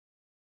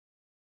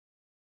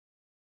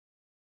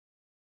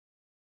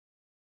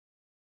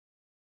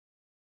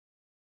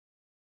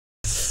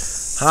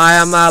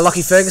Hi, I'm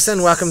Lockie Ferguson.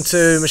 Welcome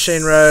to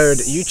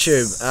Machineroad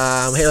YouTube.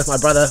 I'm here with my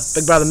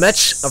big brother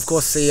Mitch, of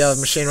course, CEO of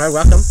Machineroad.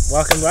 Welcome,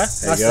 bro.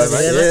 There you go,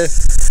 mate.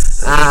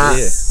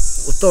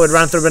 We thought we'd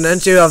run through an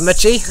interview of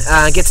Mitchy,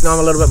 get to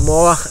know him a little bit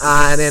more,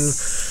 and then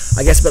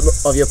I guess a bit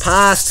of your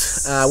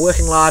past,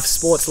 working life,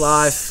 sports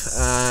life,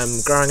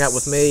 growing up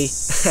with me,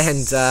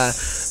 and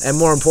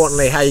more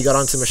importantly, how you got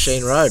onto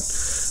Machineroad.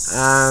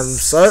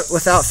 So,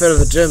 without further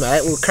ado,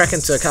 mate, we'll crack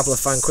into a couple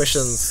of fun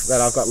questions that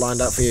I've got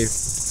lined up for you.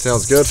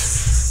 Sounds good.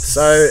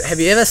 So, have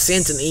you ever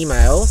sent an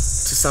email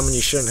to someone you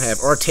shouldn't have,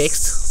 or a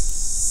text?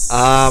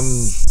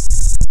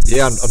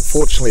 Yeah,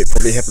 unfortunately, it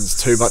probably happens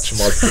too much in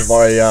my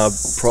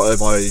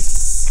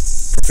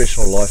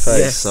professional life,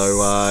 eh? Yeah. So,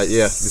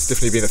 yeah, there's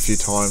definitely been a few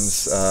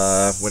times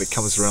when it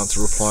comes around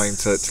to replying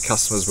to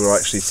customers where I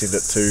actually send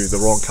it to the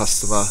wrong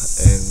customer,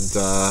 and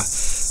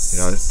you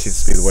know, it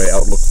tends to be the way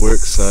Outlook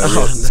works. So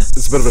yeah,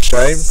 it's a bit of a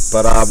shame,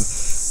 but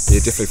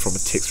yeah, definitely from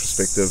a text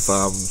perspective,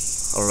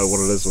 I don't know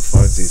what it is with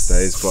phones these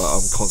days, but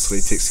I'm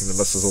constantly texting the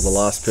missus or the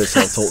last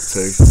person I've talked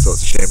to, so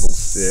it's a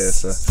shambles. Yeah,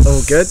 so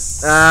all good.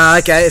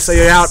 Okay, so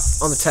you're out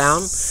on the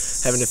town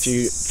having a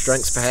few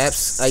drinks,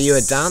 perhaps. Are you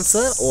a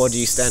dancer or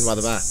do you stand by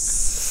the bar?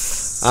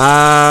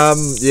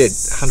 Yeah,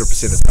 100%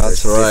 a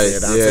dancer, right?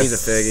 Yeah. He's a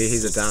Fergie,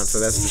 he's a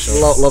dancer, that's for sure.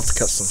 Love to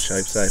cut some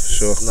shapes, eh, for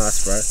sure.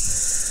 Nice, bro.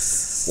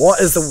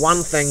 What is the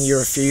one thing you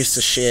refuse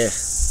to share?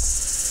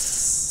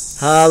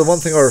 The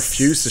one thing I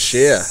refuse to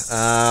share,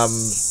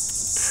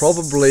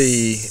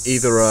 probably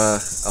either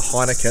a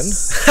Heineken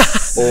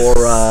or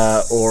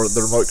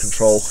the remote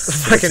control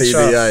for the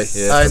TVA.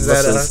 Yeah, Owns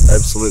that,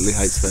 absolutely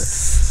hates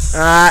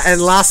that.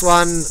 And last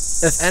one,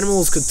 if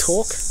animals could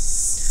talk,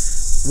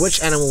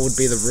 which animal would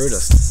be the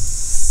rudest?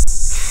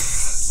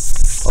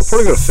 I've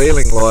probably got a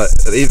feeling like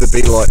it'd either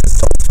be like a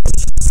dolphin.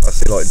 I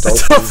see like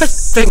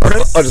dolphins.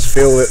 I just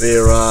feel that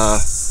they're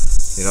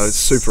you know,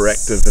 super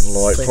active and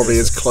like probably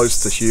as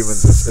close to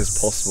humans as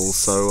possible.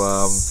 So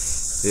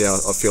yeah,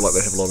 I feel like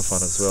they have a lot of fun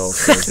as well.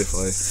 So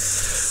definitely.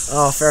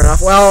 Oh, fair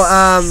enough.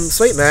 Well,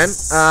 sweet man.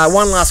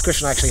 One last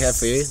question I actually have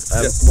for you,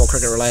 more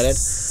cricket related.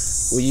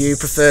 Will you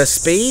prefer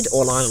speed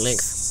or line and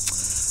length?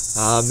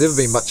 Never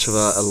been much of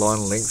a line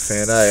and length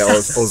fan, eh? I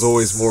was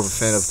always more of a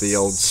fan of the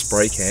old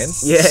spray can.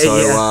 Yeah, so,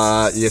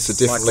 yeah. So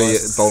definitely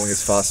Likewise. bowling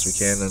as fast as we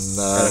can and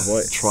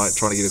trying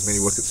to get as many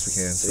wickets as we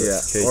can. So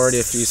yeah, key. Already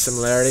a few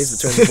similarities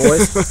between the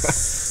boys.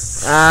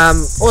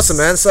 Awesome,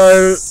 man.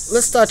 So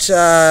let's touch.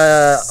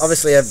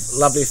 Obviously, a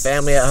lovely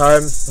family at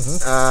home.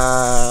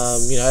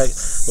 You know,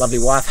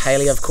 lovely wife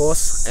Hayley, of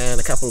course, and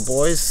a couple of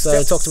boys. So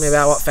talk to me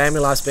about what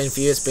family life's been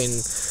for you. It's been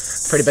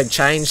pretty big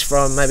change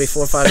from maybe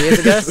 4 or 5 years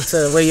ago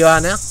to where you are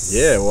now.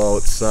 Yeah, well,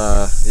 it's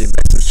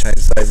massive change.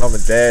 So mum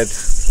and dad,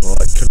 well,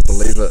 I couldn't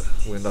believe it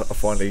when I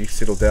finally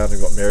settled down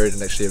and got married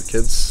and actually have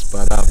kids.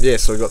 But yeah,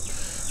 so I got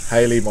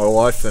Hayley, my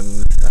wife,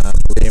 and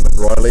Liam and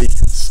Riley,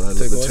 so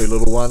the two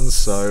little ones.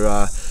 So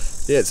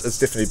yeah, it's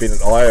definitely been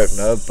an eye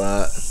opener,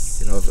 but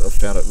you know, I've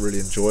found it really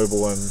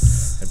enjoyable, and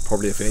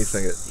probably if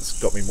anything, it's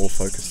got me more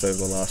focused over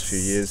the last few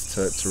years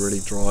to really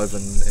drive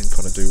and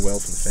kind of do well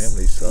for the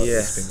family. So yeah,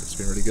 it's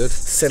been really good.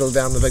 Settled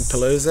down the big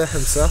palooza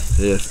and stuff.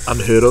 Yeah,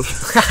 unheard of.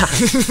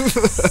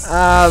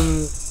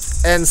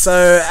 And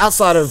so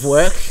outside of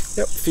work,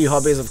 a few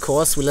hobbies, of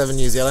course. We live in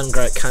New Zealand,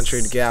 great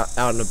country to get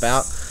out and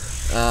about.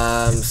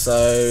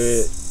 So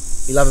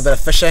you love a bit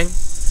of fishing,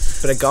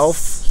 a bit of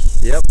golf.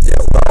 Yep.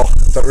 Well,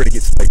 I don't really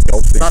get to play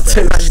golf these days. Not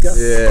too much golf.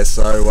 Yeah,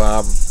 so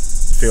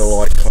feel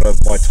like kind of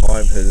my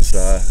time has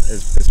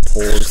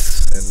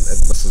paused and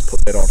Mrs.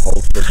 put that on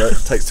hold for a bit.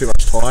 It takes too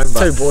much time.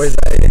 But, two boys,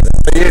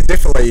 but yeah,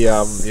 definitely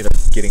you know,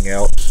 getting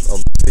out,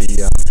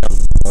 obviously out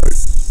on the boat,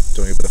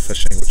 doing a bit of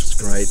fishing, which is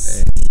great,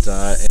 and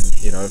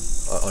you know,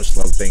 I just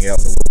love being out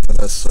in the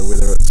wilderness. So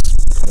whether it's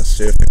kind of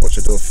surfing, which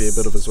I do a fair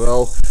bit of as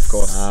well, of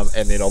course,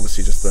 and then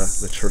obviously just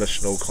the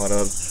traditional kind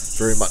of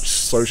very much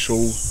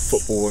social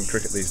football and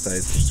cricket these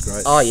days, which is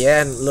great. Oh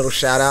yeah, and a little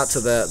shout out to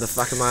the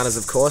Whakamanas,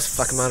 of course,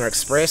 Whakamana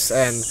Express,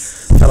 and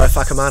fellow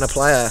Whakamana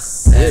player.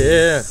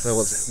 Yeah, that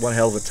was one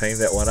hell of a team,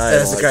 that one, eh?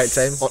 It was a great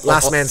team.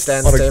 Last man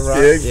stands team,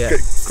 right? Yeah,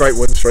 great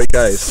win streak,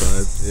 eh?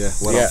 So yeah,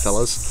 well done,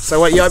 fellas. So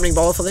what, you opening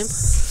bowler for them?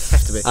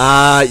 Have to be.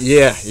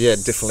 Yeah,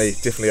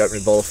 definitely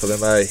opening bowler for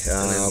them, eh?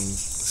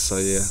 So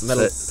yeah,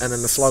 middle, and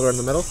then the slogger in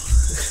the middle.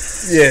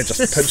 Yeah, just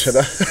pinch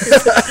hitter.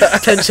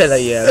 Pinch hitter,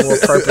 yeah, more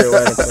appropriate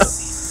way to put it.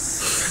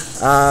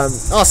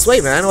 Oh,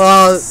 sweet, man.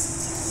 Well,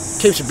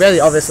 keeps you busy,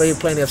 obviously,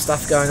 plenty of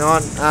stuff going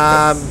on.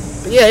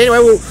 But yeah, anyway,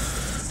 we'll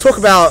talk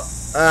about,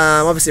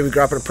 obviously we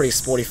grew up in a pretty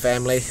sporty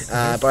family.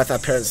 Both our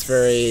parents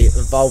very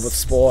involved with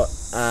sport.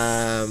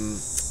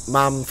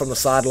 Mum from the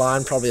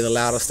sideline, probably the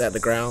loudest at the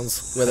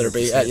grounds, whether it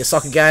be at your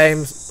soccer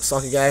game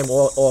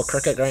or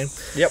cricket game.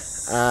 Yep.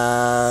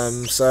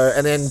 So,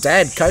 and then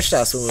Dad coached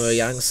us when we were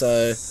young,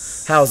 so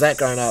how was that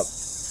growing up?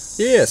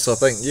 Yeah, so I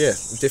think, yeah,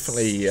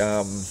 definitely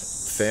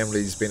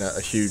family's been a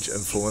huge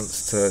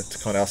influence to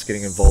kind of us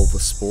getting involved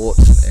with sport,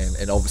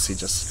 and obviously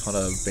just kind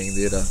of being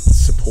there to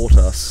support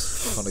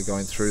us kind of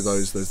going through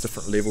those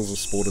different levels of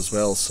sport as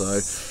well.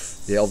 So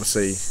yeah,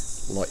 obviously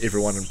like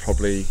everyone in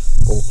probably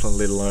Auckland,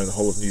 let alone the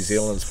whole of New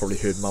Zealand, has probably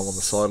heard Mum on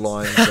the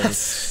sidelines,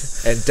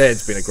 and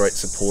Dad's been a great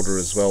supporter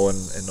as well,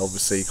 and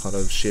obviously kind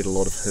of shared a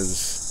lot of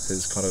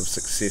his kind of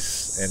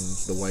success and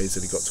the ways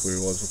that he got to where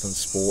he was within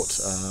sport,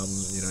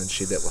 you know, and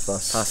shared that with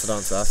us. Pass it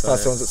on to us.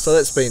 So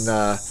that's been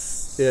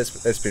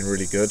that's been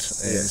really good,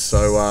 and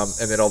so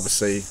and then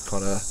obviously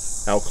kind of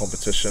our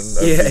competition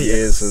over the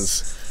years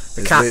is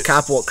the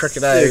carport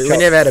cricket. We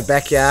never had a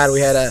backyard.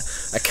 We had a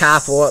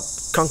carport,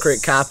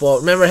 concrete carport.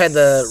 Remember, it had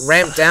the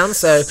ramp down,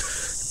 so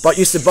but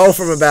used to bowl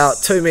from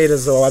about 2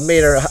 meters or a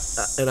meter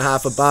and a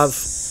half above,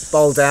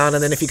 bowl down,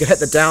 and then if you could hit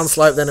the down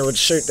slope, then it would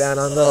shoot down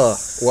under.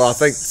 Well, I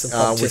think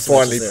we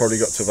finally probably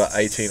got to about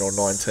 18 or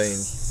 19,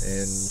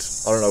 and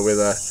I don't know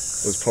whether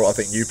it was probably, I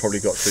think you probably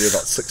got to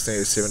about 16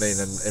 or 17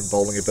 and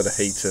bowling a bit of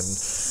heat, and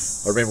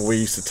I remember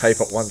we used to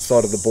tape up one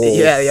side of the ball.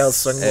 Yeah, the old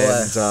swing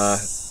ball.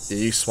 And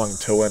you swung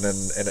two in, and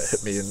it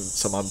hit me in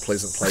some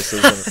unpleasant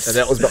places, and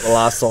that was about the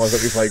last time that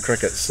we played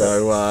cricket.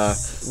 So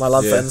my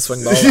love for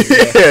in-swing bowling.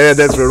 Yeah,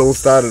 that's where it all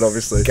started,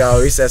 obviously.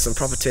 We used to have some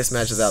proper test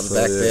matches out the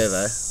back there,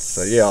 though.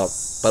 So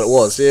but it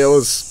was.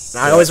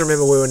 I always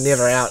remember we were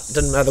never out.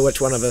 Didn't matter which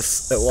one of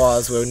us it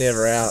was, we were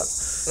never out.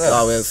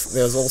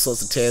 There was all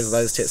sorts of tears of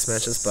those test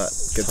matches, but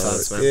good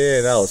times, man. Yeah,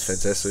 that was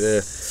fantastic.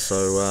 Yeah.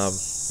 So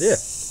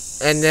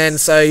And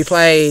then you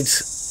played.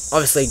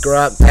 Obviously, grew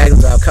up. Dad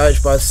was our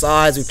coach, both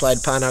sides. We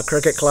played Parnell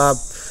Cricket Club,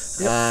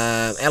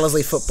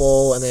 Ellerslie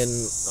football, and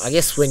then I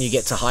guess when you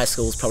get to high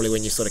school is probably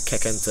when you sort of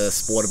kick into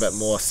sport a bit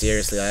more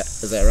seriously.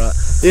 Is that right?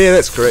 Yeah,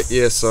 that's correct.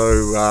 Yeah,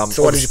 so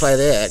what did you play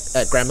there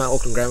at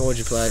Auckland Grammar? What did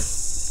you play?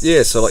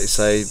 Yeah, so like you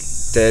say,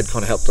 Dad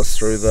kind of helped us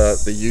through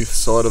the youth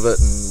side of it,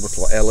 and with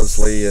like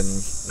Ellerslie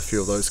and a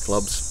few of those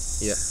clubs.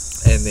 Yeah,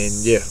 and then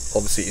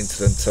obviously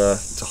entered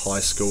into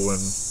high school and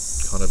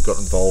kind of got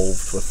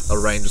involved with a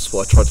range of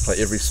sport. I tried to play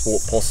every sport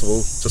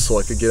possible just so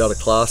I could get out of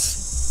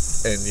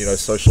class and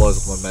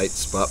socialise with my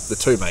mates. But the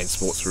two main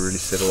sports we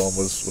really settled on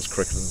was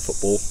cricket and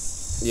football.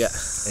 Yeah,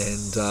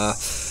 and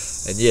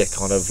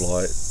kind of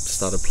like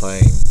started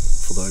playing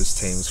for those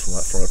teams from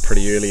a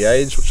pretty early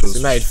age, which was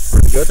made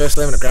pretty good. First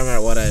 11 at Grammar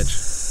at what age?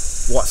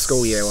 What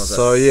school year was it?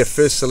 So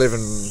first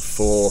 11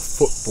 for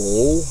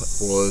football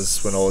was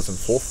when I was in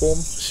fourth form.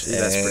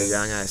 That's pretty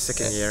young,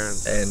 second year.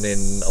 And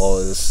then I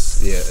was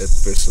at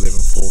first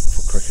 11 for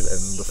cricket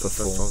in the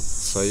fifth form.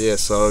 So it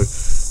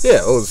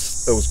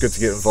was good to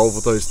get involved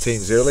with those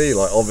teams early.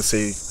 Like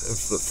obviously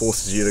it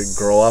forces you to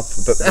grow up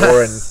a bit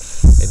more and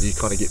you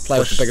kind of get play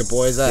pushed. with the bigger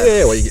boys.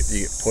 Yeah, well you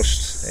get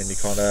pushed and you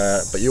kind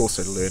of, but you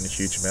also learn a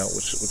huge amount,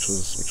 which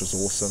was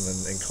awesome,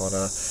 and kind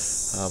of.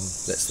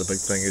 That's the big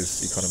thing,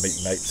 is you kind of meet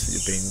mates that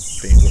you've been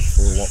with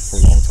for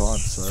a long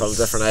time. So from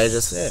different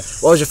ages. Yeah.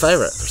 What was your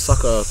favourite,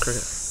 soccer or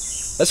cricket?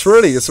 It's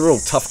a real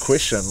tough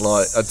question.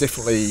 Like I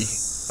definitely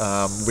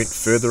went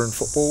further in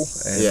football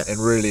and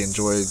really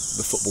enjoyed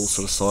the football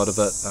sort of side of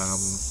it.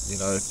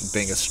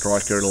 Being a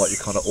striker, like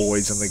you're kind of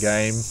always in the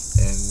game,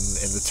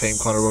 and the team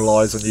kind of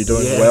relies on you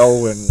doing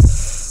well, and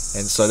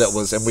so that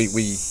was, and we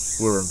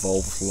were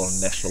involved with a lot of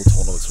national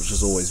tournaments, which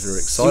is always very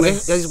exciting.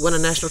 You win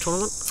a national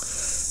tournament?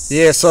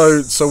 Yeah,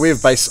 so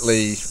we've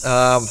basically,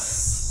 I'm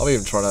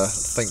even trying to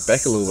think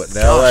back a little bit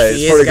now. Gosh,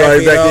 it's probably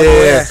going back,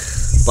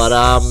 But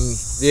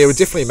we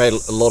definitely made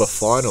a lot of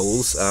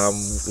finals.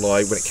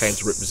 Like when it came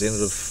to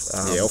representative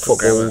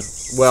football.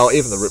 Well,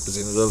 even the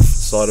representative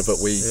side of it,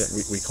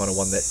 we kind of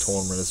won that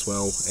tournament as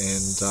well.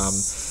 And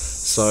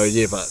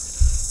but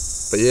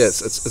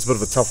it's a bit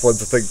of a tough one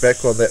to think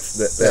back on that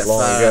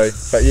long ago.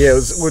 But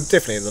we're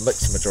definitely in the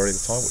mix the majority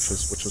of the time,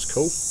 which was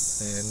cool.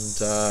 And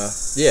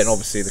and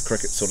obviously the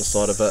cricket sort of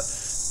side of it,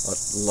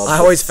 I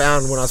always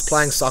found when I was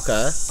playing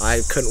soccer,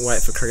 I couldn't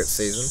wait for cricket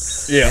season.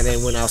 Yeah. And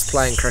then when I was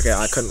playing cricket,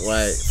 I couldn't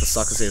wait for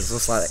soccer season. It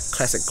was like that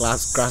classic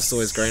grass is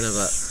always greener,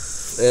 but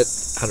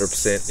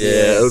 100%.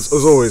 Yeah, it was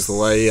always the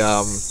way.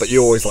 But you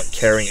always like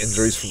carrying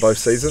injuries from both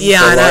seasons. Yeah,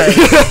 so I know.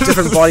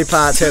 Different body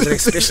parts hurting,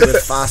 especially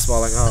with fast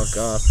bowling. Oh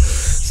god.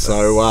 So,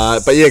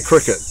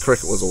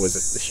 cricket was always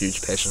a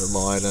huge passion of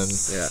mine, and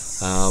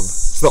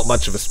it's not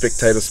much of a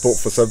spectator sport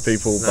for some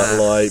people,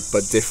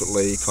 but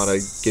definitely kind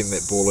of getting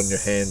that ball in your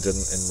hand and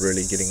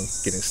really getting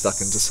stuck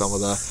into some of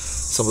the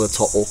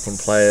top Auckland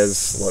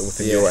players like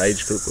within your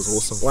age group was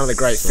awesome. One of the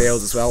great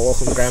fields as well,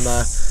 Auckland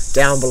Grammar,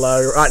 down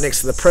below, right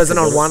next to the prison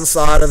on one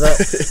side of it,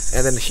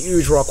 and then a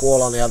huge rock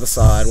wall on the other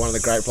side. One of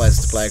the great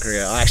places to play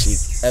cricket. I actually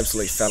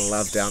absolutely fell in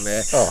love down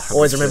there.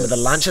 Always remember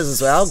the lunches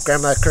as well.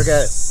 Grammar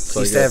cricket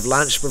used to have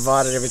lunch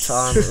provided every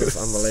time. It was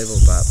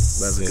unbelievable, but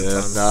that was a good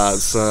time.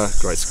 It's a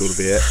great school to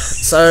be at.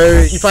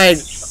 So you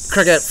played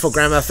cricket for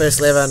Grammar, first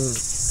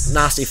 11,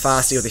 nasty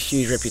fasty with a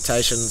huge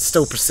reputation,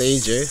 still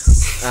precedes you.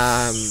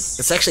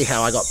 It's actually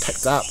how I got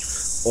picked up,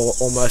 or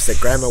almost at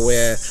Grammar,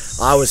 where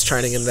I was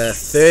training in the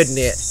third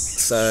net,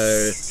 so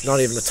not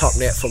even the top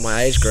net for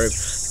my age group,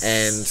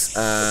 and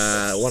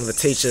one of the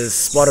teachers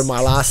spotted my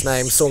last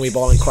name, saw me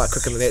bowling quite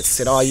quick in the net,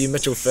 said, "Oh, you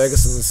Mitchell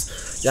Ferguson's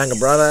younger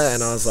brother?"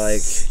 And I was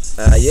like,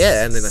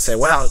 yeah, and then they say,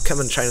 wow, come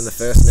and train in the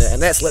first net,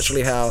 and that's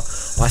literally how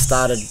I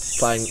started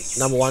playing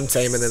number 1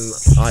 team, and then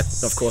I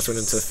of course went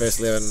into the first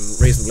 11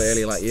 reasonably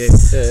early like you.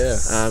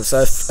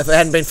 So if it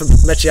hadn't been for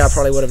Mitchy, I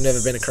probably would have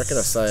never been a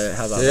cricketer. So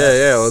how about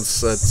that? Well,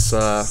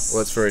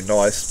 it's very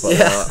nice, but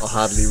I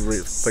hardly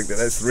think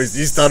that's the reason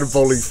you started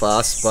bowling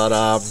fast. But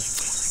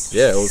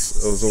it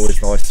was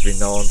always nice to be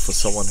known for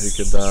someone who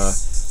could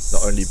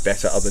not only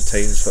batter other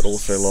teams, but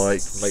also like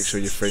make sure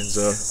your friends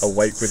are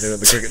awake when they're in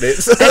the cricket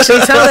nets.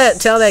 Actually,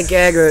 tell that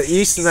gag that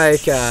you used to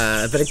make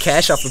a bit of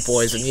cash off the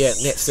boys in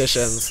net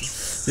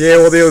sessions. Yeah,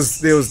 well, there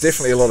was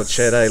definitely a lot of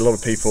chat. A lot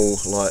of people,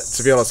 like,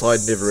 to be honest, I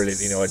had never really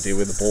any idea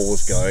where the ball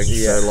was going.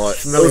 Yeah, so like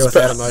familiar it was with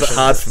that emotion. a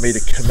bit hard for me to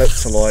commit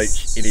to like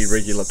any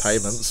regular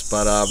payments,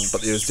 but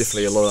there was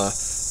definitely a lot of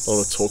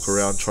talk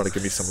around trying to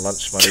give me some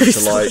lunch money to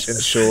like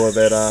ensure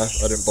that I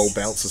didn't bowl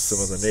bounces to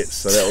the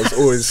nets. So that was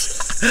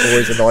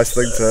always a nice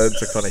thing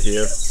to kind of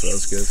hear. So that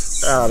was good.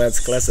 Oh, that's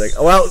classic.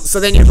 Well,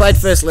 so then you played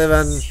first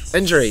 11.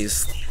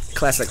 Injuries,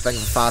 classic thing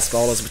for fast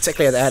bowlers,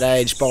 particularly at that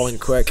age, bowling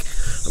quick.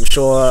 I'm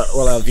sure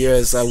all our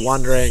viewers are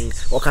wondering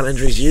what kind of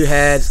injuries you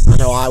had. I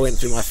know I went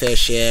through my fair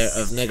share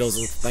of niggles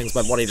and things.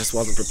 My body just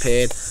wasn't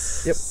prepared.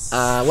 Yep.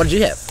 What did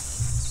you have?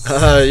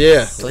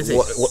 Plenty.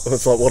 What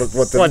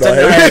didn't I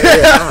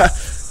have?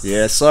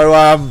 Yeah.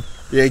 So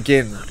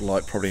again,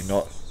 like probably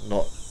not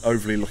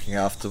overly looking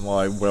after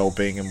my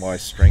well-being and my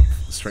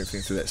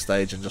strengthening to that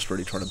stage, and just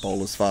really trying to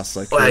bowl as fast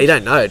as I could. Well, you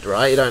don't know,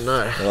 right? You don't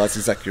know. Well, that's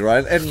exactly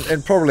right.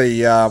 And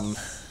probably I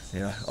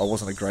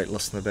wasn't a great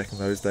listener back in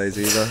those days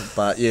either.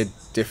 But yeah,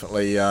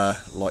 definitely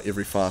like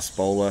every fast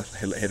bowler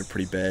had a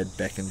pretty bad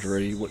back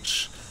injury,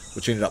 which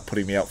ended up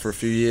putting me out for a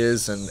few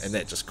years, and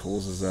that just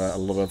causes a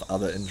lot of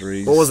other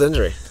injuries. What was the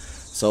injury?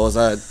 So it was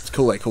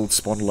they called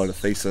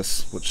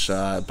spondylolisthesis, which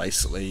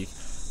basically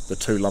the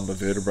 2 lumbar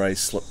vertebrae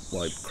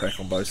crack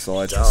on both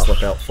sides and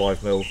slip out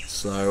 5 mil.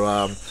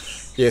 So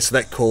so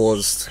that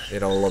caused a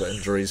lot of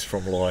injuries,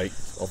 from like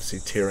obviously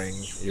tearing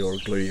your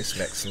gluteus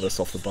maximus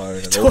off the bone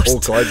and all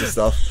kinds of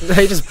stuff.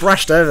 He just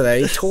brushed over there.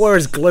 He tore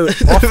his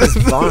glute off his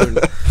bone.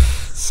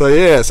 So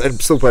and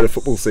still played a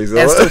football season.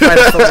 And still played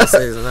a football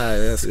season. No,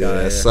 this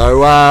guy.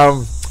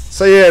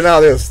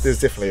 There's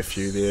definitely a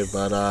few there,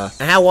 but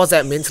And how was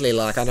that mentally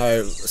like? I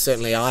know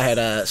certainly I had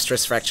a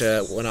stress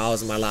fracture when I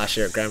was in my last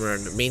year at grammar,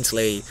 and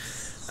mentally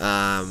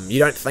you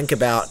don't think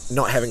about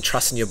not having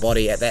trust in your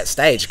body at that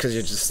stage, because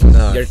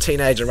you're a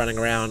teenager running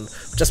around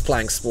just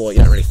playing sport.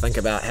 You don't really think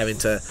about having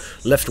to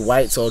lift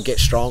weights or get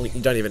strong. You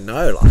don't even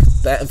know. Like,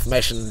 that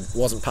information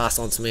wasn't passed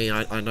on to me.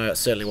 I know it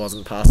certainly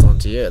wasn't passed on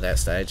to you at that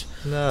stage.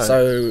 No.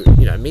 So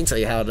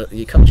mentally, how did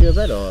you come to you a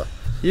bit, or?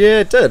 Yeah,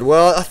 it did.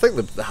 Well, I think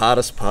the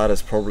hardest part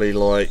is probably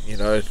like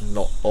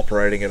not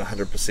operating at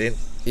 100%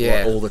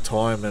 all the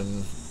time,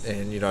 and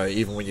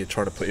even when you're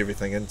trying to put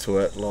everything into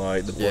it,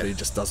 like the body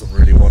just doesn't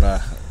really want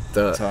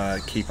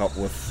to keep up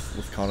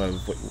with kind of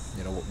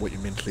what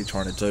you're mentally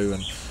trying to do.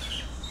 And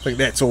I think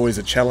that's always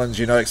a challenge,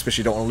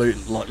 especially you don't want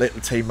to let the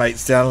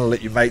teammates down and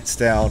let your mates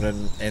down,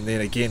 and then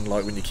again,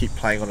 like when you keep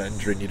playing on an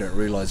injury and you don't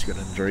realise you've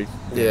got an injury,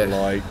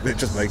 it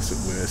just makes it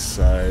worse.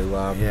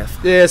 So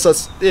so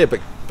it's a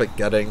bit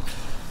gutting.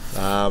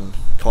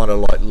 Kind of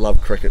like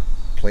love cricket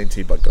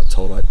plenty, but got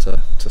told I had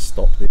to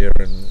stop there,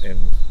 and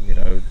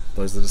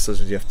those are the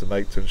decisions you have to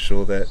make to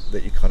ensure that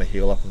you kind of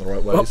heal up in the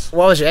right ways.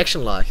 What was your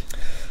action like?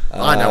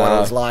 I know what it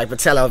was like, but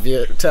tell our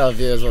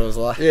viewers what it was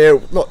like. Yeah,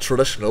 not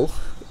traditional.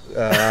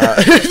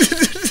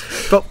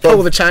 But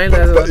pull the chain.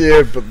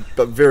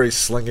 But very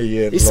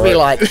slingy. And used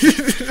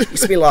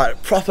to be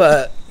like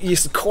proper. You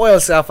used to coil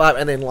yourself up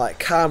and then like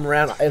calm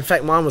around. In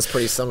fact, mine was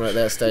pretty similar at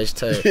that stage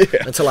too.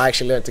 Until I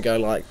actually learnt to go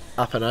like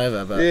up and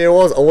over. But I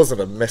wasn't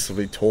a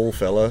massively tall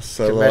fella,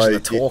 so you can imagine the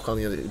torque on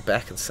your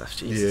back and stuff.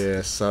 Jesus.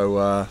 Yeah.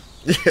 So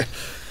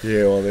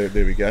Well,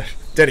 there we go.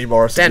 Danny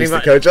Morrison used to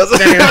coach us.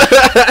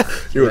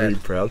 You would be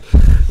proud.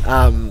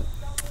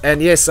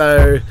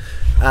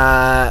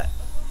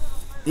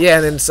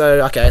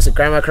 So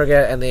grammar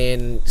cricket, and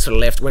then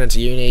sort of went into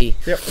uni.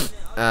 Yep.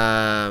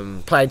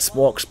 Played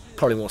sport,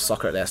 probably more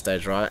soccer at that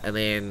stage, right? And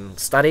then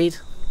studied.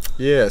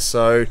 Yeah.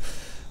 So,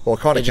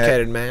 kind of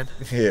educated man.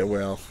 Yeah.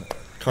 Well,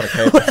 kind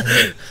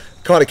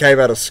of came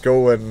out of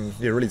school and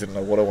really didn't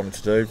know what I wanted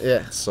to do.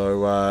 Yeah.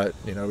 So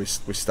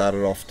we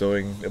started off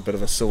doing a bit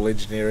of a civil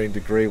engineering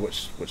degree,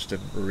 which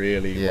didn't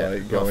really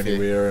go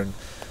anywhere, and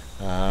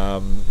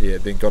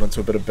then got into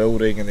a bit of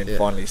building, and then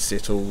finally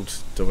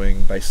settled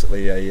doing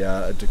basically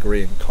a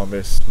degree in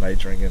commerce,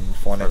 majoring in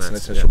finance and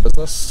international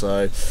business.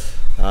 So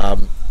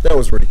that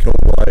was really cool.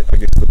 I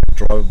guess the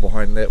driver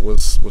behind that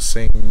was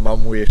seeing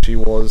Mum where she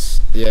was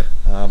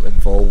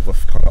involved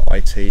with kind of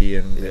IT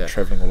and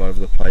travelling all over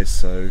the place.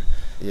 So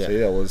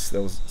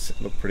that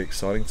looked pretty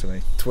exciting to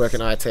me. To work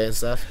in IT and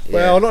stuff.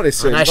 Well, not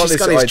necessarily. I know she's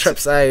got these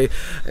trips, and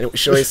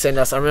she'll always send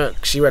us. I remember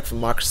she worked for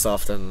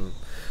Microsoft and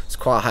it's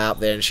quite high up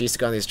there, and she used to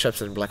go on these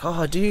trips and be like,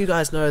 "Oh, do you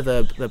guys know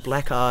the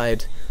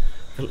black-eyed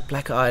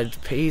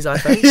peas, I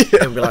think?"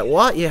 And we're like,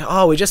 "What?"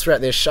 "Yeah, we just were at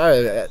their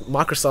show at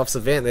Microsoft's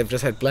event. They've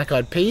just had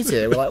black-eyed peas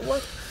here." We're like,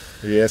 "What?"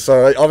 Yeah,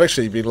 so I've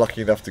actually been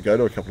lucky enough to go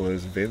to a couple of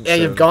those events. Yeah,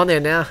 you've gone there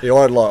now. Yeah,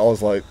 I was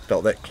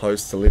felt that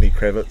close to Lenny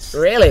Kravitz.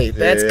 Really?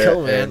 That's yeah,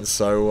 cool, man. And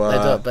so they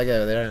do it big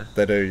over there.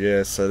 They do,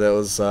 yeah. So that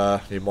was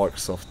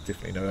Microsoft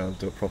definitely know how to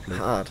do it properly.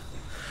 Hard.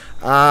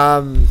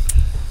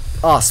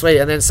 Oh, sweet.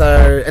 And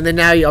then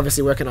now you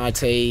obviously work in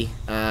IT.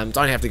 Don't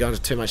have to go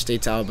into too much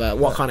detail, but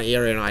what kind of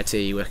area in IT are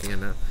you working in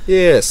now?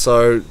 Yeah,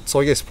 so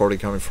I guess probably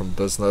coming from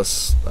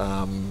business,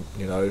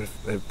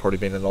 I've probably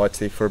been in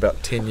IT for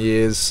about 10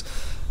 years.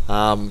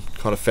 Kind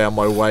of found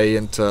my way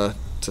into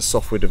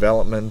software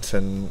development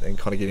and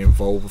kind of getting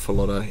involved with a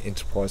lot of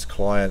enterprise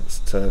clients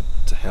to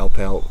help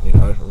out,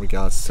 in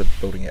regards to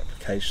building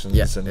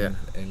applications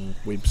and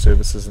web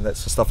services and that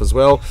sort of stuff as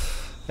well.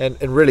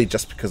 And really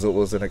just because it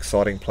was an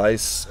exciting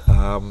place,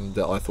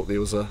 that I thought there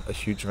was a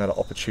huge amount of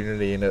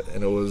opportunity in it,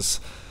 and it was,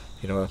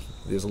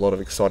 there's a lot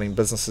of exciting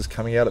businesses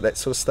coming out at that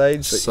sort of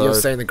stage. So you've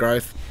seen the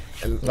growth.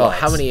 And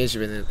how many years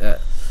have you been in?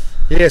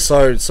 Yeah,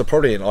 so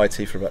probably in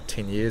IT for about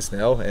 10 years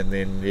now, and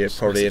then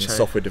probably in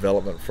software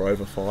development for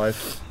over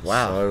 5.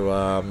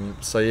 Wow.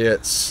 So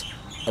it's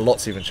a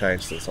lot's even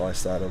changed since I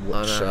started,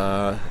 which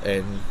so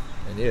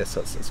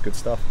it's good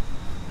stuff.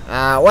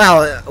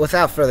 Well,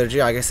 without further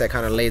ado, I guess that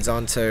kind of leads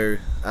on to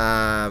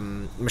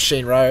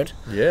Machineroad.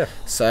 Yeah.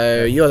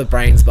 So you're the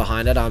brains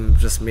behind it. I'm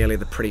just merely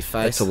the pretty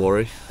face. That's a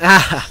worry.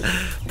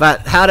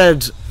 But how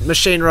did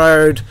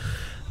Machineroad?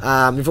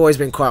 You've always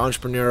been quite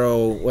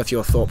entrepreneurial with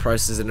your thought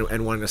process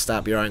and wanting to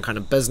start your own kind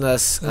of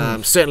business.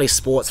 Certainly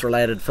sports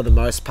related for the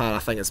most part. I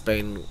think it's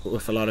been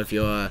with a lot of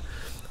your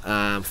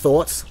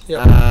thoughts.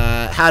 Yep.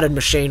 How did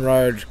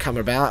Machineroad come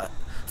about?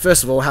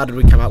 First of all, how did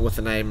we come up with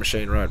the name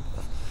Machineroad?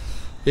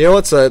 Yeah, well,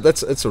 it's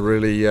a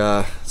really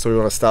so we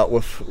want to start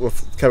with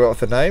come up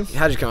with the name.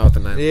 How did you come up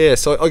with the name? Yeah,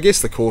 so I guess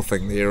the core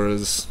thing there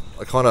is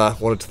I kind of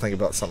wanted to think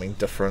about something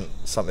different,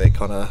 something that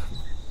kind of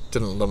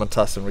didn't limit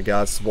us in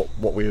regards to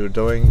what we were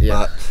doing,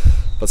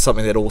 but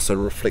something that also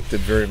reflected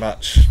very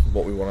much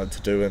what we wanted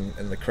to do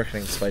in the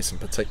cricketing space in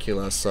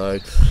particular. So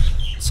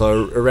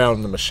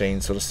around the machine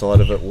sort of side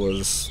of it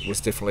was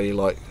definitely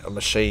like a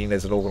machine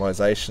as an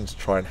organisation to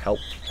try and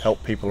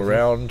help people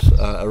around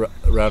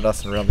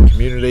us and around the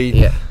community.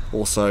 Yeah.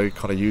 Also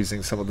kind of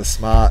using some of the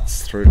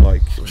smarts through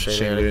like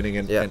machine learning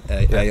and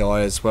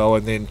AI as well,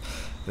 and then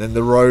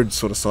the road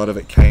sort of side of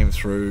it came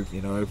through,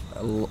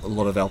 a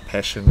lot of our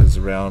passion is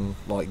around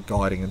like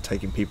guiding and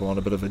taking people on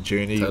a bit of a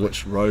journey,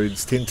 which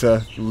roads tend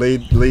to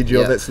lead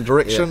you on that sort of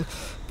direction. Yeah.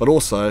 But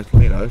also,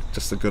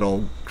 just a good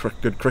old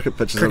good cricket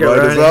pitch in the road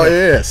as well.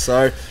 Yeah,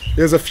 so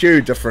there's a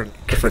few different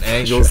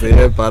angles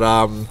there, but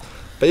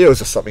yeah, it was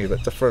just something a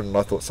bit different, and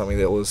I thought something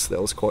that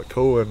was quite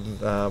cool, and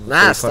so we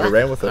kind of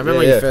ran with it. I remember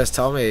when you first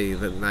told me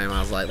the name,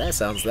 I was like, that's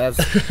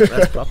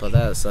proper.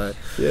 That so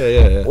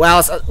yeah.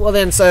 Well,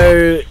 then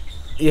so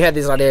you had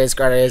these ideas,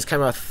 great ideas,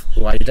 came up with,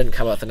 well, you didn't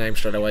come up with the name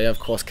straight away, you of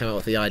course came up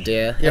with the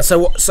idea. Yep.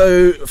 And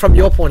so from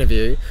your point of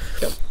view,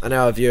 I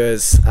know our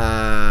viewers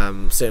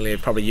certainly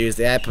probably use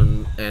the app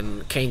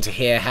and keen to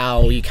hear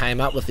how you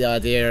came up with the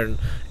idea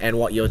and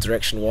what your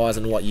direction was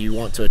and what you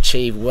want to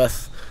achieve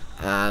with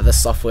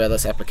this software,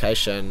 this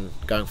application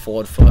going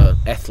forward for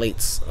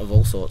athletes of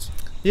all sorts.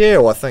 Yeah,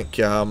 well, I think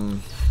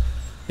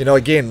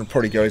again, it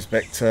probably goes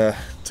back to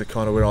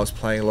kind of when I was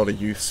playing a lot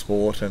of youth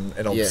sport, and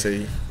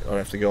obviously I don't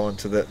have to go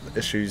into the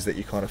issues that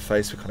you kind of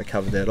face. We kind of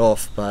covered that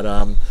off, but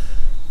I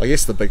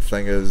guess the big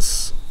thing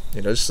is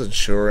just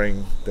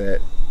ensuring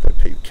that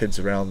the kids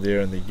around there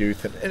and the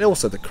youth and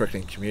also the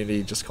cricketing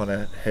community just kind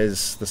of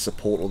has the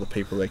support or the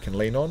people they can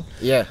lean on.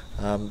 Yeah.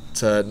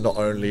 To not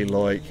only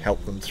like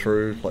help them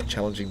through like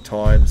challenging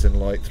times and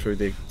like through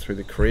their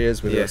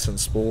careers, whether it's in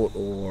sport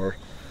or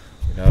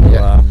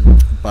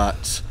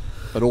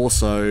but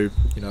also,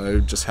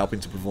 just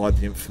helping to provide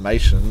the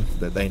information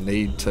that they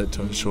need to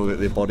ensure that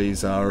their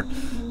bodies are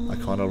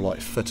kind of like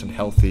fit and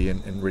healthy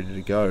and ready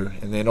to go.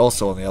 And then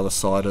also on the other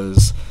side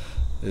is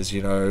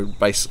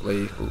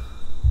basically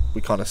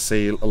we kind of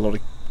see a lot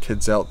of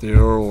kids out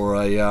there or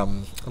a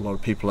lot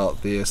of people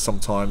out there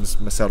sometimes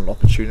miss out on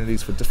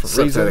opportunities for different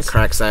reasons. Through the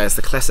cracks, it's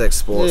the classic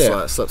sports,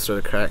 like slips through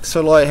the cracks.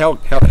 So like how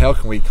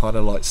can we kind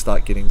of like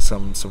start getting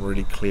some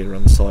really clear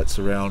insights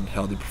around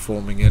how they're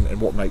performing and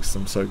what makes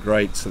them so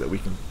great, so that we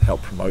can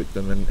help promote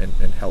them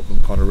and help them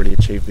kind of really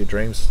achieve their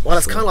dreams. Well,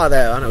 it's kind of like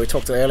that. I know we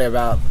talked earlier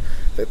about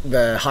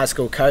the high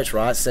school coach,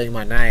 right, seeing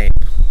my name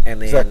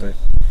and then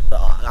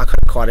I could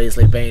have quite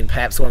easily been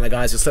perhaps one of the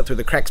guys who slipped through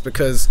the cracks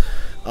because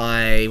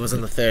I was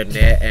in the third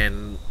net,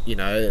 and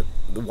the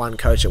one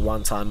coach at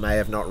one time may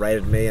have not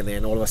rated me, and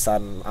then all of a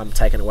sudden I'm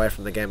taken away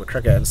from the game of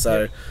cricket. And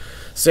so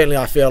certainly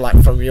I feel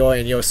like from your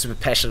end, you're super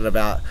passionate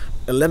about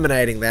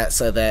eliminating that,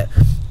 so that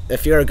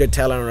if you're a good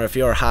talent or if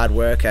you're a hard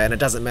worker, and it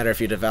doesn't matter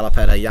if you develop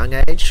at a young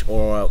age,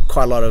 or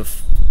quite a lot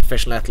of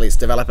professional athletes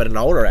develop at an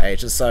older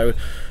age, and so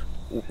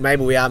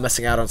maybe we are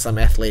missing out on some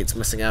athletes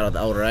missing out at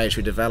the older age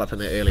who develop in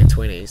their early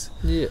 20s.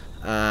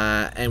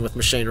 And with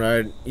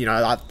Machineroad,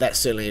 that's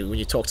certainly, when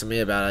you talk to me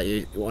about it,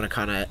 you want to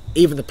kind of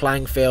even the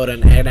playing field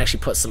and actually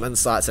put some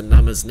insights and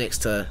numbers next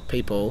to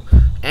people,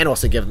 and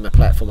also give them a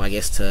platform, I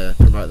guess, to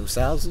promote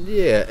themselves.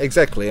 Yeah,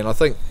 exactly. And I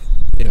think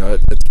you know,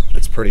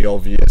 it's pretty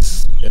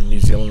obvious in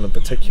New Zealand in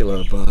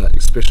particular, but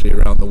especially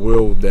around the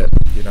world, that,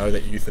 you know,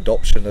 that youth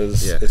adoption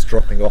is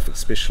dropping off,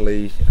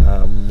 especially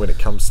when it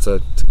comes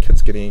to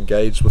kids getting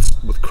engaged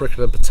with cricket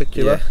in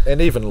particular,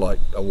 and even like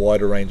a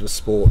wider range of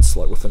sports,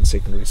 like within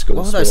secondary school.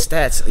 All those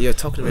stats you were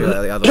talking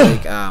about the other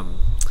week,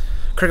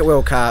 Cricket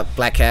World Cup,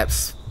 Black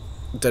Caps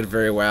did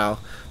very well,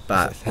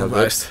 but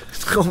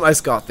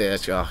almost got there.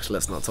 Josh,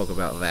 let's not talk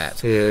about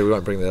that. Yeah, we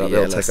won't bring that up.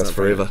 That'll take us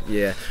forever.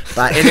 Yeah,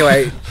 but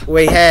anyway,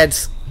 we had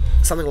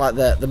something like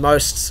the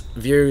most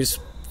views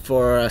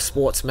for a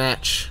sports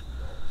match.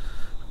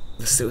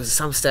 There was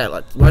some stat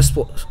like most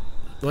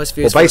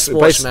views for a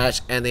sports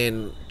match, and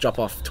then drop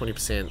off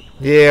 20%.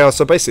 Yeah,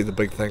 so basically the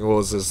big thing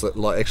is that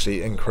like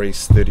actually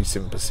increased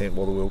 37%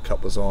 while the World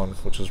Cup was on,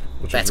 which is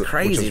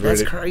crazy.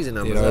 That's crazy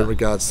numbers. You know, in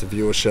regards to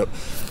viewership,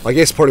 I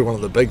guess probably one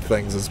of the big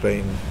things has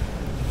been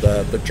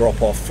the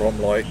drop off from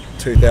like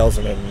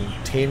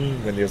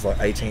 2010, when there was like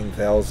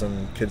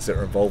 18,000 kids that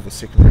were involved with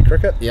secondary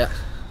cricket. Yeah,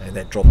 and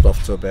that dropped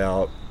off to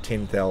about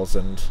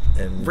 10,000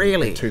 in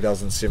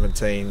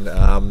 2017,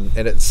 and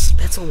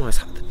that's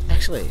almost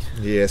actually.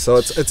 Yeah, so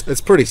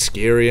it's pretty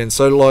scary, and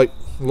so like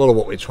a lot of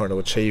what we're trying to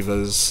achieve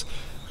is,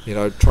 you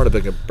know, trying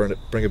to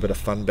bring a bit of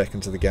fun back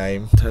into the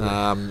game,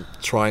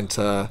 trying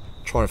to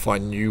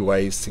find new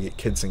ways to get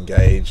kids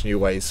engaged, new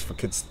ways for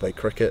kids to play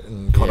cricket,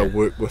 and kind of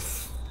work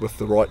with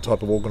the right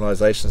type of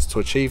organisations to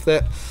achieve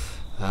that.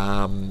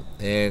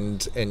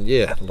 And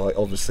yeah, like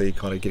obviously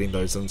kind of getting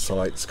those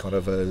insights kind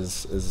of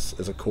is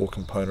a core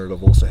component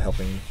of also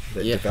helping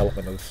the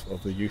development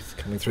of the youth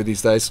coming through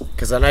these days.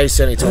 Because I know you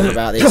certainly talk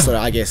about these sort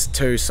of, I guess,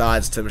 two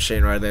sides to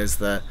Machineroad. There's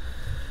the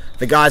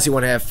guys who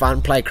want to have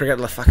fun, play cricket,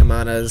 the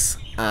whakamanas,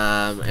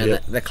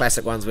 and the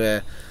classic ones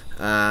where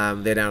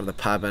they're down at the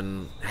pub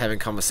and having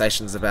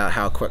conversations about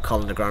how quick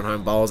Colin de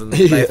Grandhomme bowls, and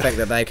they think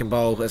that they can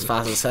bowl as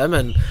fast as him,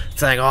 and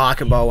saying, oh, I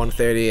can bowl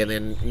 130, and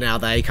then now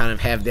they kind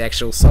of have the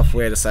actual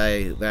software to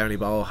say they only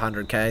bowl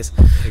 100 Ks.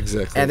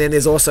 Exactly. And then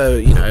there's also,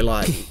 you know,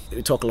 like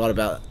we talk a lot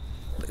about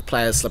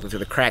players slipping through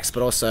the cracks,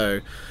 but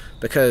also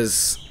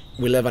because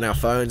we live on our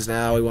phones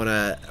now, we want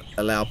to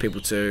allow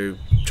people to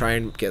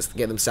train, get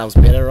themselves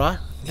better, right?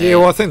 Yeah,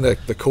 well, I think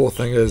the core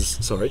thing is,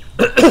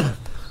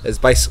 is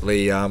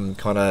basically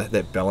kind of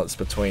that balance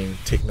between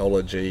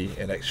technology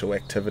and actual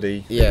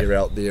activity. Yeah. You're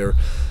out there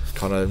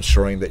kind of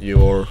ensuring that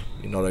your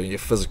not only your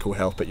physical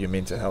health but your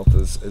mental health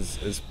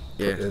is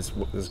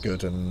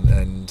good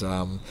and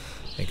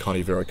kind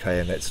of you're okay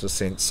in that sort of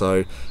sense.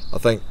 So I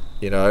think,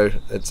 you know,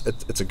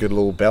 it's a good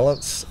little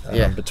balance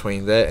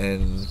between that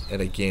and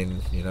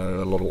again, you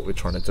know, a lot of what we're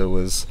trying to do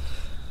is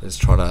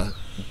trying to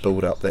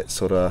build up that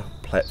sort of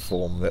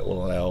platform that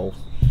will allow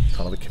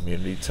kind of the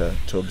community to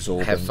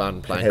absorb, have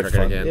fun playing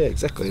cricket again. Yeah,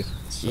 exactly.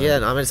 So. Yeah,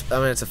 I mean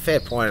it's a fair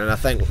point, and I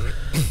think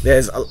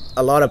there's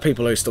a lot of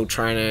people who are still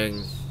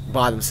training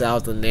by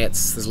themselves in the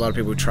nets. There's a lot of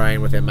people who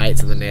train with their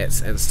mates in the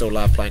nets and still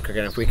love playing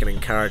cricket. And if we can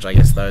encourage, I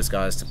guess, those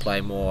guys to play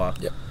more,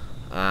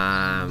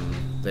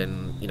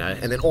 then, you know,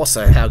 and then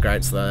also how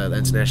great's the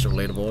international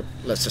leaderboard.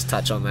 Let's just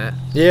touch on that.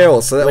 Yeah,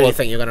 well, so that where do you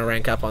think you're going to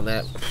rank up on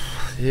that?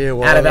 Yeah,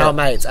 well, out of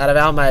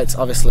our mates,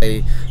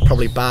 obviously,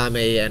 probably bar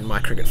me and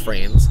my cricket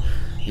friends.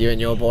 You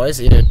and your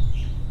boys, I think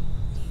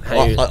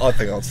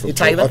I'll still. You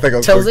take them?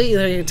 Tilsey? You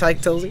think you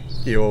take Tilsey?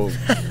 Yeah, well,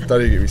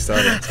 don't even get me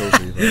started on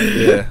Tilsey.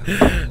 Yeah,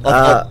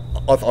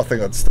 I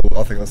think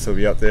I'd still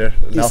be up there.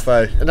 Enough,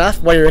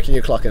 Enough? What do you reckon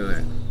you're clocking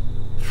there?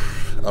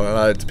 I don't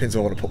know. It depends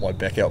on when I want to put my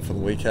back out for the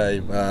week.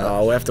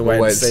 We'll have to wait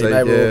and see.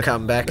 Maybe we'll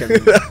come back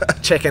and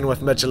check in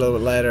with Mitch a little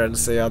bit later and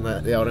see on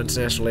the old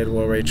international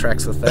leaderboard where he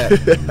tracks with that.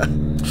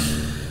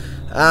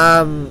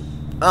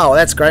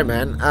 That's great,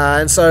 man.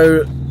 And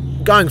so,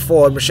 going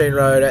forward,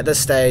 Machineroad, at this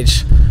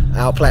stage,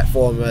 our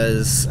platform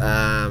is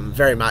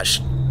very much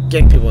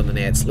getting people in the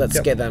nets. Let's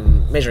get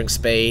them measuring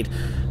speed.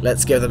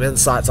 Let's give them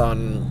insights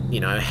on, you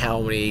know, how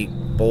many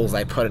balls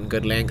they put in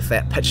good length.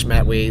 That pitch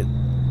map we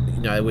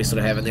sort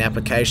of have in the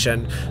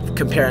application,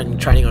 comparing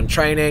training on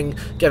training,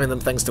 giving them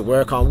things to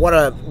work on.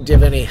 Do you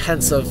have any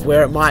hints of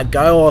where it might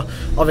go? Or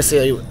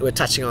obviously we're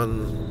touching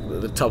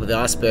on the top of the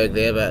iceberg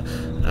there, but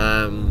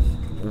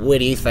where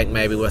do you think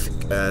maybe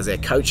is there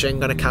coaching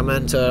going to come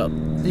into?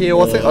 Yeah,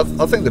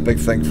 well, I think the big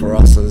thing for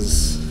us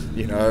is,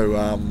 you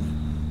know,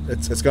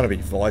 it's going to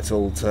be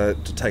vital to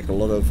take a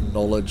lot of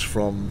knowledge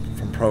from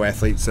pro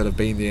athletes that have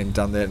been there and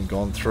done that and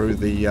gone through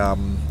the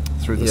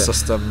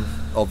system.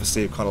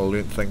 Obviously, I've kind of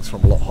learnt things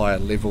from a lot higher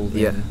level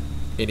than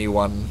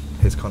anyone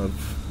has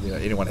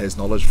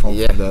knowledge from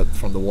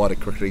the wider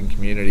cricketing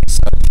community.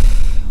 So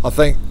I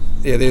think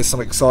there's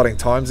some exciting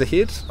times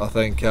ahead. I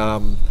think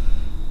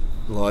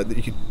like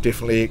you could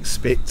definitely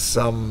expect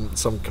some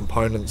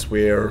components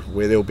where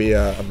there'll be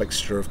a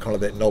mixture of kind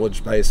of that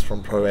knowledge base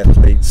from pro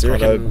athletes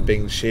kind of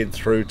being shared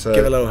through to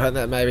give a little hint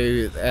that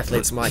maybe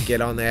athletes might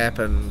get on the app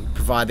and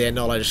provide their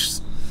knowledge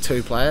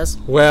 2 players?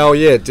 Well,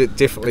 yeah,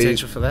 definitely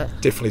Potential for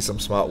that? Definitely some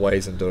smart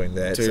ways in doing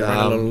that. Do you run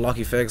a little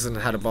Lockie Ferguson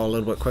how to bowl a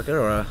little bit quicker,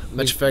 or a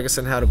Mitch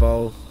Ferguson how to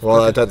bowl?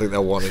 Well, I don't think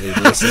they'll want any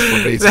lessons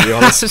from me, to be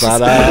honest.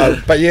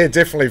 But yeah,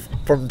 definitely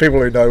from people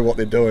who know what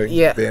they're doing.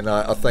 Yeah. Then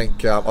I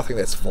think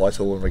that's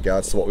vital in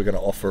regards to what we're going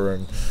to offer,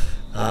 and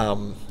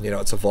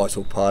it's a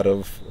vital part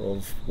of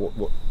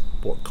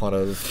what kind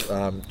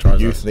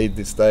of youth need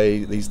these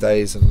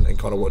days, and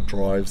kind of what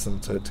drives them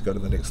to go to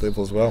the next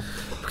level as well.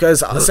 Because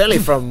certainly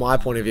from my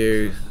point of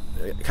view,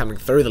 coming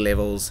through the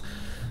levels,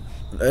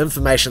 the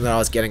information that I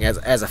was getting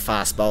as a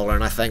fast bowler,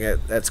 and I think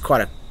it's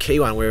quite a key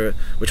one. We're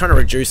trying to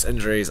reduce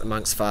injuries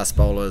amongst fast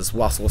bowlers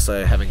whilst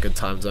also having a good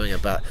time doing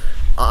it. But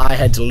I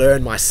had to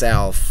learn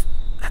myself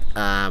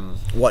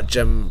what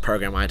gym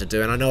program I had to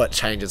do, and I know it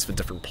changes for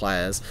different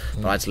players,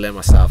 but I had to learn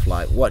myself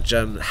like what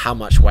gym, how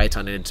much weight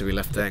I needed to be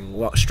lifting,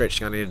 what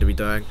stretching I needed to be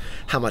doing,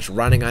 how much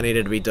running I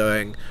needed to be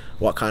doing,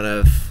 what kind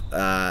of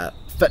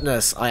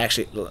fitness I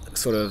actually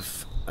sort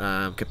of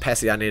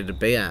capacity I needed to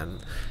be in.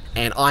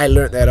 And I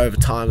learnt that over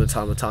time and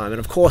time and time. And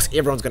of course,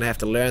 everyone's going to have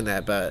to learn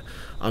that. But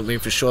I mean,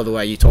 for sure, the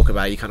way you talk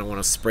about it, you kind of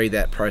want to speed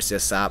that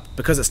process up,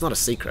 because it's not a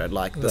secret.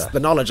 Like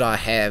the knowledge I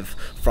have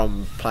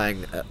from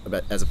playing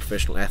as a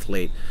professional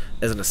athlete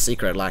isn't a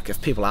secret. Like if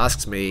people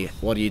ask me,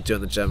 "What do you do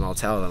in the gym?" I'll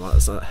tell them. Like,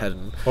 it's not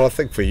hidden. Well, I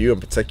think for you in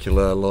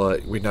particular,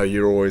 like we know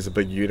you're always a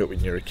big unit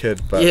when you're a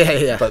kid, but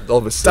yeah. But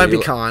obviously, don't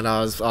be kind.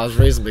 I was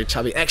reasonably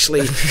chubby.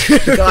 Actually,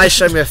 the guy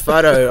showed me a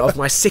photo of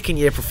my second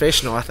year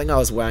professional. I think I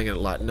was weighing at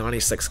like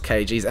 96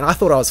 kgs, and I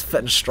thought I was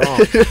fit and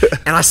strong.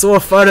 And I saw a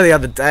photo the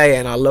other day,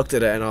 and I looked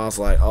at it, and I was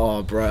like,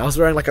 "Oh, bro!" I was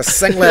wearing like a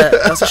singlet.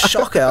 It was a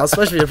shocker. I was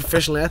supposed to be a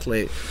professional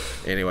athlete.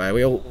 Anyway,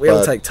 we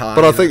all take time.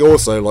 But I think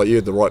also like you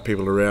had the right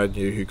people around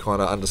you who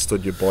kind of understood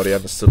your body,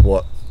 understood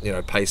what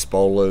pace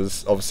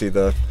bowlers. Obviously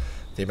the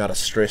amount of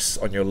stress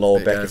on your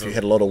lower back if you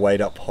had a lot of weight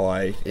up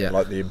high,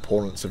 like the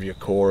importance of your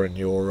core and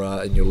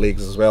your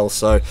legs as well.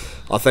 So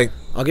I think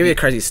I'll give you a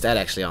crazy stat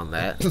actually on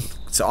that.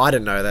 So I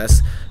didn't know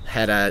this.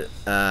 Had a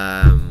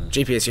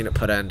GPS unit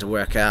put in to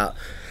work out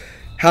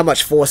how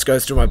much force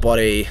goes through my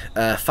body.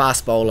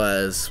 Fast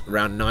bowlers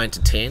around 9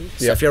 to 10.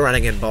 So if you're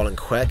running in bowling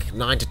quick,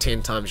 9 to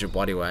 10 times your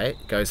body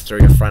weight goes through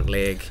your front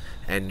leg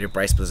and your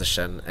brace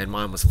position, and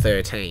mine was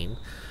 13.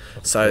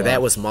 So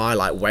that was my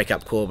like wake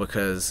up call,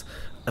 because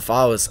if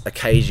I was a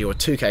kg or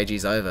 2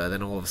 kgs over,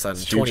 then all of a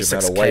sudden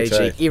 26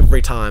 kg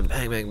every time,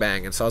 bang, bang,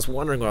 bang. And so I was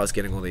wondering where I was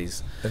getting all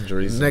these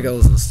injuries,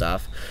 niggles and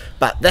stuff.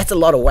 But that's a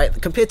lot of weight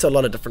compared to a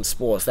lot of different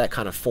sports. That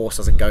kind of force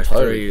doesn't go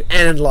through,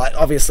 and like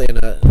obviously in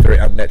a very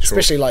unnatural,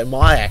 especially like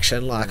my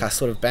action, like I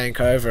sort of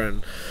bank over,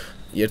 and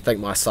you'd think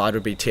my side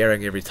would be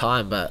tearing every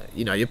time, but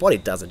your body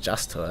does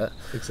adjust to it.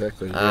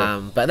 Exactly.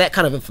 But that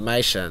kind of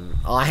information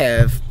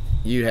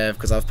you have,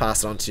 because I've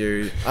passed it on to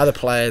you, other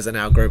players in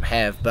our group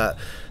have, but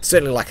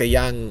certainly like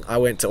I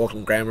went to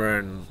Auckland Grammar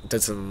and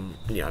did some,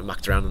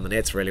 mucked around in the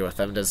nets really with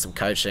them, did some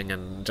coaching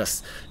and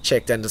just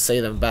checked in to see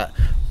them, but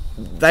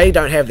they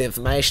don't have the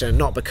information,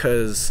 not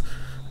because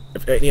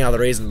of any other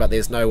reason, but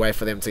there's no way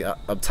for them to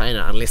obtain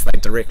it unless they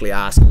directly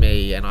ask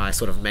me, and I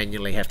sort of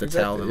manually have to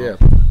tell them. Yeah.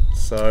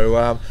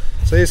 So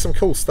there's some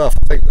cool stuff.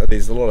 I think that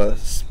there's a lot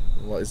of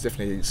there's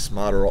definitely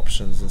smarter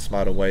options and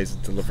smarter ways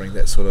of delivering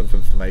that sort of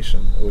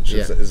information, which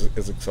is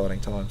exciting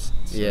times.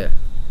 So. Yeah.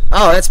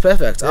 Oh, that's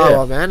perfect. Oh,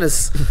 well, man,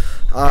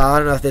 I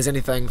don't know if there's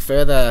anything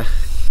further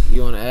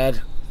you want to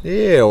add.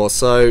 Yeah. Well,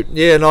 so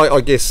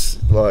I guess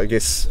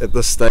at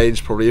this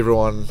stage probably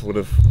everyone would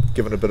have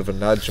given a bit of a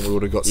nudge, and we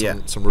would have got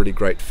some really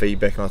great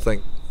feedback. And I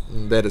think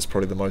that is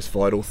probably the most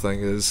vital thing.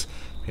 Is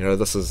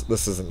this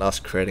isn't us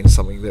creating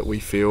something that we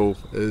feel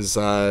is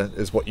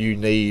what you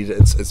need.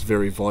 It's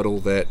very vital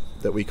that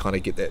we kind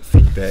of get that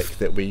feedback,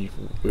 that we're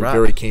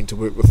very keen to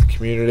work with the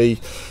community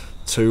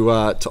to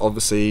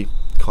obviously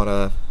kind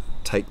of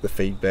take the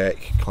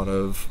feedback, kind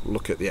of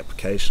look at the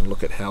application,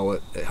 look at how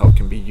it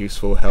can be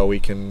useful, how we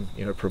can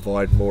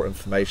provide more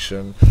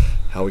information,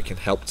 how we can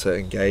help to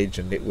engage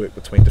and network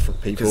between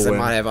different people. Because they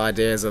might have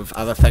ideas of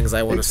other things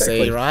they want to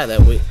see, right?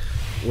 That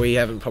we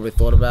haven't probably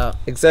thought about.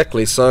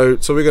 Exactly. So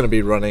we're going to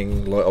be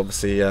running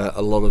obviously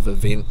a lot of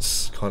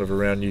events kind of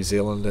around New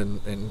Zealand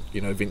and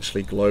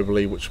eventually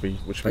globally, which be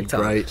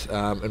great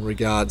in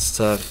regards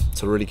to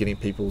really getting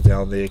people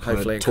down there.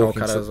 Hopefully in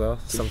Kolkata as well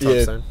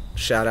sometime soon.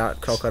 Shout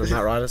out Kolkata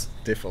Night Riders.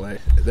 Definitely,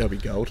 they'll be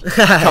gold.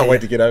 Can't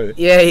wait to get over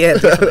Yeah, there.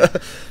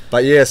 definitely.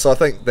 But so I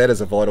think that is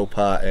a vital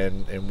part,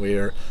 and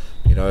we're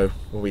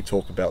when we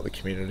talk about the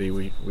community,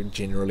 we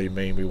generally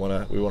mean we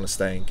want to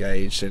stay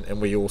engaged,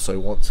 and we also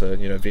want to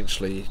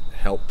eventually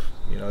help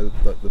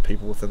the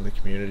people within the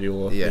community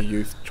or the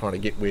youth trying to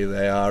get where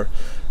they are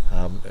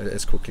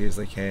as quickly as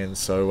they can.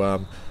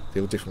 So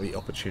there will definitely be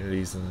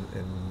opportunities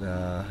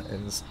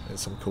and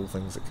some cool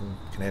things that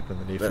can happen in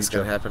the near future. That's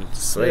going to happen.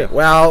 Sweet. Yeah.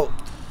 Well,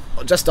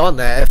 just on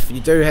that, if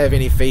you do have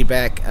any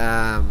feedback,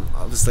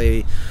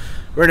 obviously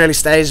we're in early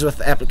stages with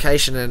the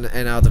application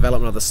and our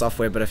development of the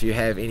software, but if you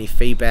have any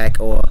feedback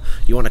or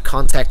you want to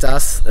contact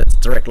us, it's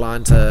direct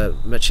line to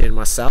Mitch and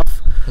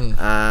myself.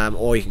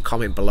 or you can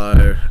comment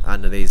below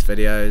under these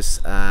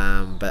videos.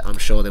 But I'm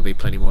sure there'll be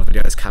plenty more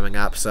videos coming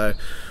up, so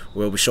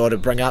we'll be sure to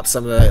bring up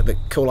some of the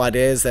cool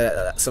ideas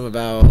that some of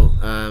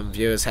our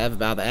viewers have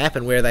about the app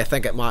and where they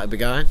think it might be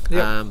going.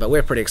 But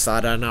we're pretty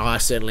excited. I know I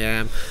certainly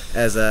am,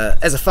 as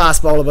a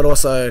fast bowler, but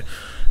also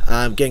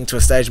getting to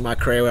a stage in my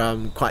career where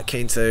I'm quite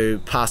keen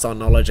to pass on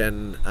knowledge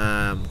and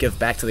give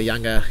back to the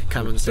younger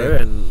coming through,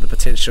 and the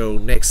potential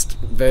next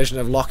version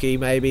of Lockie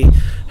maybe,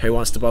 who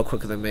wants to bowl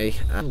quicker than me.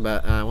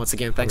 But once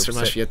again, thanks very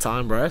much for your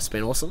time, bro. It's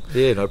been awesome.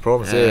 Yeah, no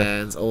problems.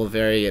 And all the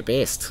very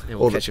best, and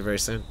we'll catch you very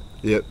soon.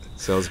 Yep,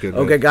 sounds good.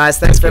 All good, guys.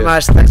 Thanks very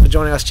much. Thanks for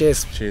joining us.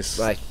 Cheers. Cheers.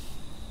 Bye.